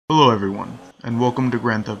Hello everyone, and welcome to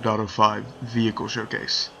Grand Theft Auto 5 Vehicle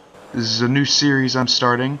Showcase. This is a new series I'm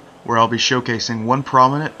starting, where I'll be showcasing one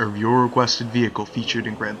prominent or viewer-requested vehicle featured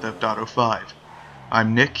in Grand Theft Auto 5.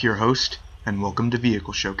 I'm Nick, your host, and welcome to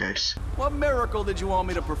Vehicle Showcase. What miracle did you want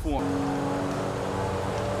me to perform?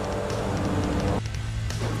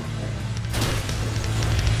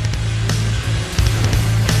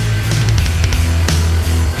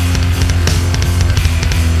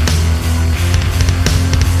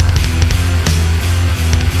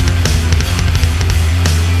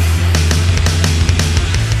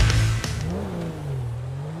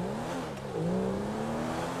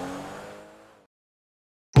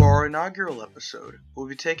 For our inaugural episode, we'll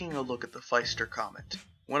be taking a look at the Pfister Comet,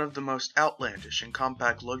 one of the most outlandish and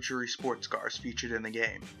compact luxury sports cars featured in the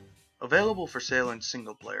game. Available for sale in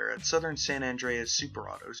single player at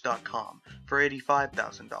southernsanandreassuperautos.com for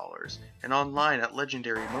 $85,000 and online at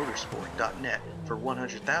legendarymotorsport.net for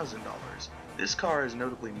 $100,000. This car is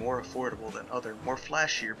notably more affordable than other, more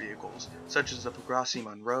flashier vehicles such as the Pagani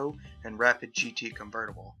Monroe and Rapid GT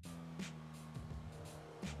convertible.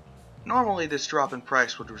 Normally this drop in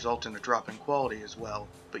price would result in a drop in quality as well,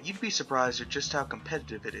 but you'd be surprised at just how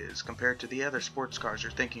competitive it is compared to the other sports cars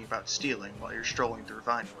you're thinking about stealing while you're strolling through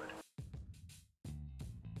Vinewood.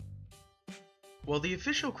 While the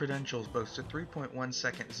official credentials boast a 3.1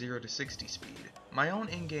 second 0 to 60 speed, my own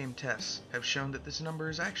in-game tests have shown that this number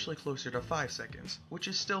is actually closer to 5 seconds, which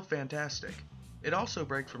is still fantastic. It also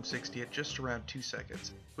braked from 60 at just around 2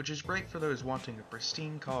 seconds, which is great for those wanting a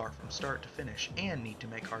pristine car from start to finish and need to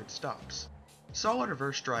make hard stops. Solid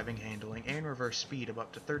reverse driving handling and reverse speed of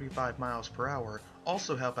up to 35 miles per hour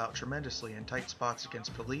also help out tremendously in tight spots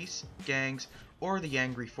against police, gangs, or the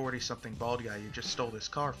angry 40-something bald guy you just stole this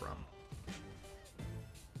car from.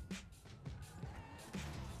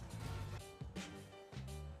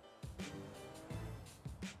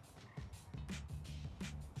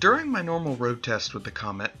 During my normal road test with the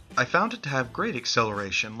Comet, I found it to have great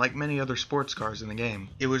acceleration like many other sports cars in the game.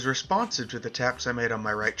 It was responsive to the taps I made on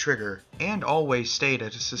my right trigger, and always stayed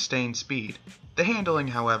at a sustained speed. The handling,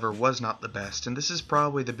 however, was not the best, and this is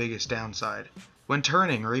probably the biggest downside. When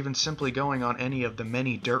turning, or even simply going on any of the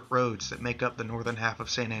many dirt roads that make up the northern half of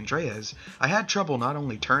San Andreas, I had trouble not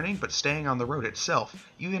only turning, but staying on the road itself,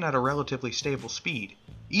 even at a relatively stable speed.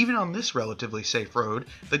 Even on this relatively safe road,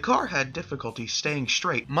 the car had difficulty staying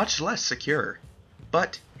straight, much less secure.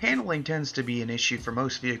 But handling tends to be an issue for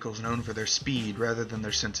most vehicles known for their speed rather than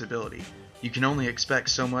their sensibility. You can only expect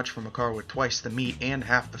so much from a car with twice the meat and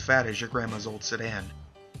half the fat as your grandma's old sedan.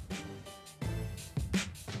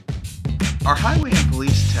 Our highway and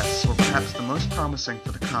police tests were perhaps the most promising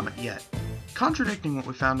for the Comet yet. Contradicting what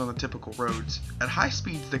we found on the typical roads, at high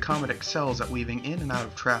speeds the Comet excels at weaving in and out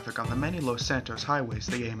of traffic on the many Los Santos highways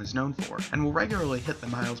the game is known for, and will regularly hit the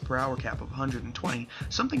miles per hour cap of 120,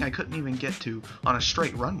 something I couldn't even get to on a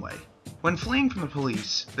straight runway. When fleeing from the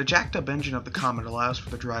police, the jacked up engine of the Comet allows for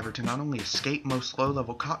the driver to not only escape most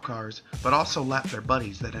low-level cop cars, but also lap their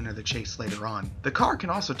buddies that enter the chase later on. The car can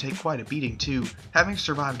also take quite a beating too, having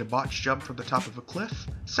survived a botched jump from the top of a cliff,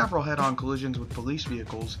 several head-on collisions with police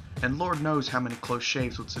vehicles, and Lord knows how many close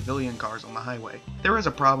shaves with civilian cars on the highway. There is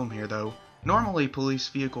a problem here though. Normally police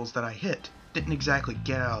vehicles that I hit didn't exactly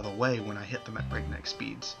get out of the way when I hit them at breakneck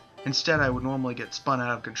speeds. Instead, I would normally get spun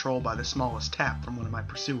out of control by the smallest tap from one of my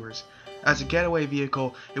pursuers. As a getaway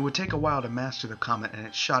vehicle, it would take a while to master the Comet and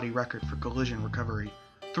its shoddy record for collision recovery.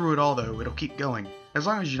 Through it all though, it'll keep going, as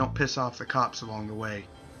long as you don't piss off the cops along the way.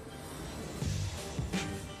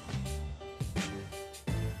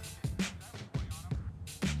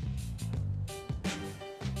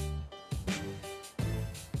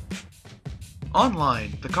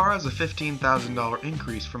 Online, the car has a $15,000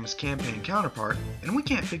 increase from its campaign counterpart, and we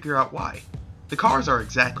can't figure out why. The cars are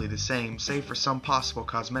exactly the same, save for some possible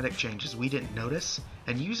cosmetic changes we didn't notice,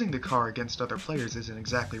 and using the car against other players isn't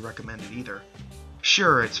exactly recommended either.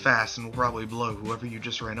 Sure, it's fast and will probably blow whoever you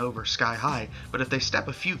just ran over sky high, but if they step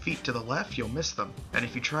a few feet to the left, you'll miss them, and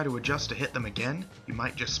if you try to adjust to hit them again, you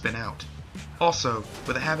might just spin out. Also,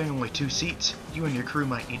 with it having only 2 seats, you and your crew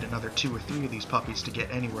might need another 2 or 3 of these puppies to get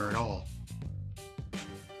anywhere at all.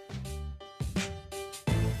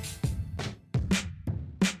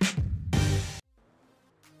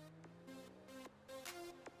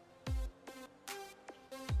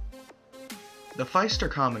 The Pfister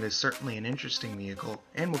Comet is certainly an interesting vehicle,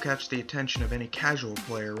 and will catch the attention of any casual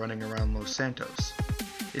player running around Los Santos.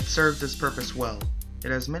 It serves its purpose well. It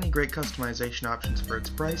has many great customization options for its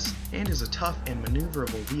price, and is a tough and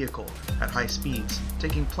maneuverable vehicle at high speeds,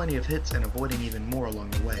 taking plenty of hits and avoiding even more along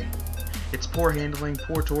the way. Its poor handling,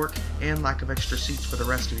 poor torque, and lack of extra seats for the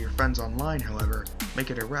rest of your friends online, however, make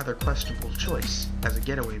it a rather questionable choice as a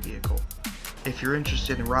getaway vehicle. If you're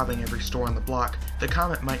interested in robbing every store on the block, the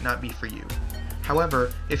Comet might not be for you.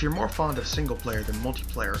 However, if you're more fond of single player than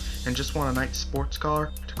multiplayer and just want a nice sports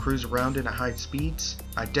car to cruise around in at high speeds,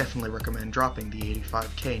 I definitely recommend dropping the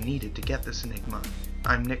 $85K needed to get this Enigma.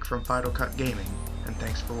 I'm Nick from Final Cut Gaming, and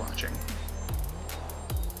thanks for watching.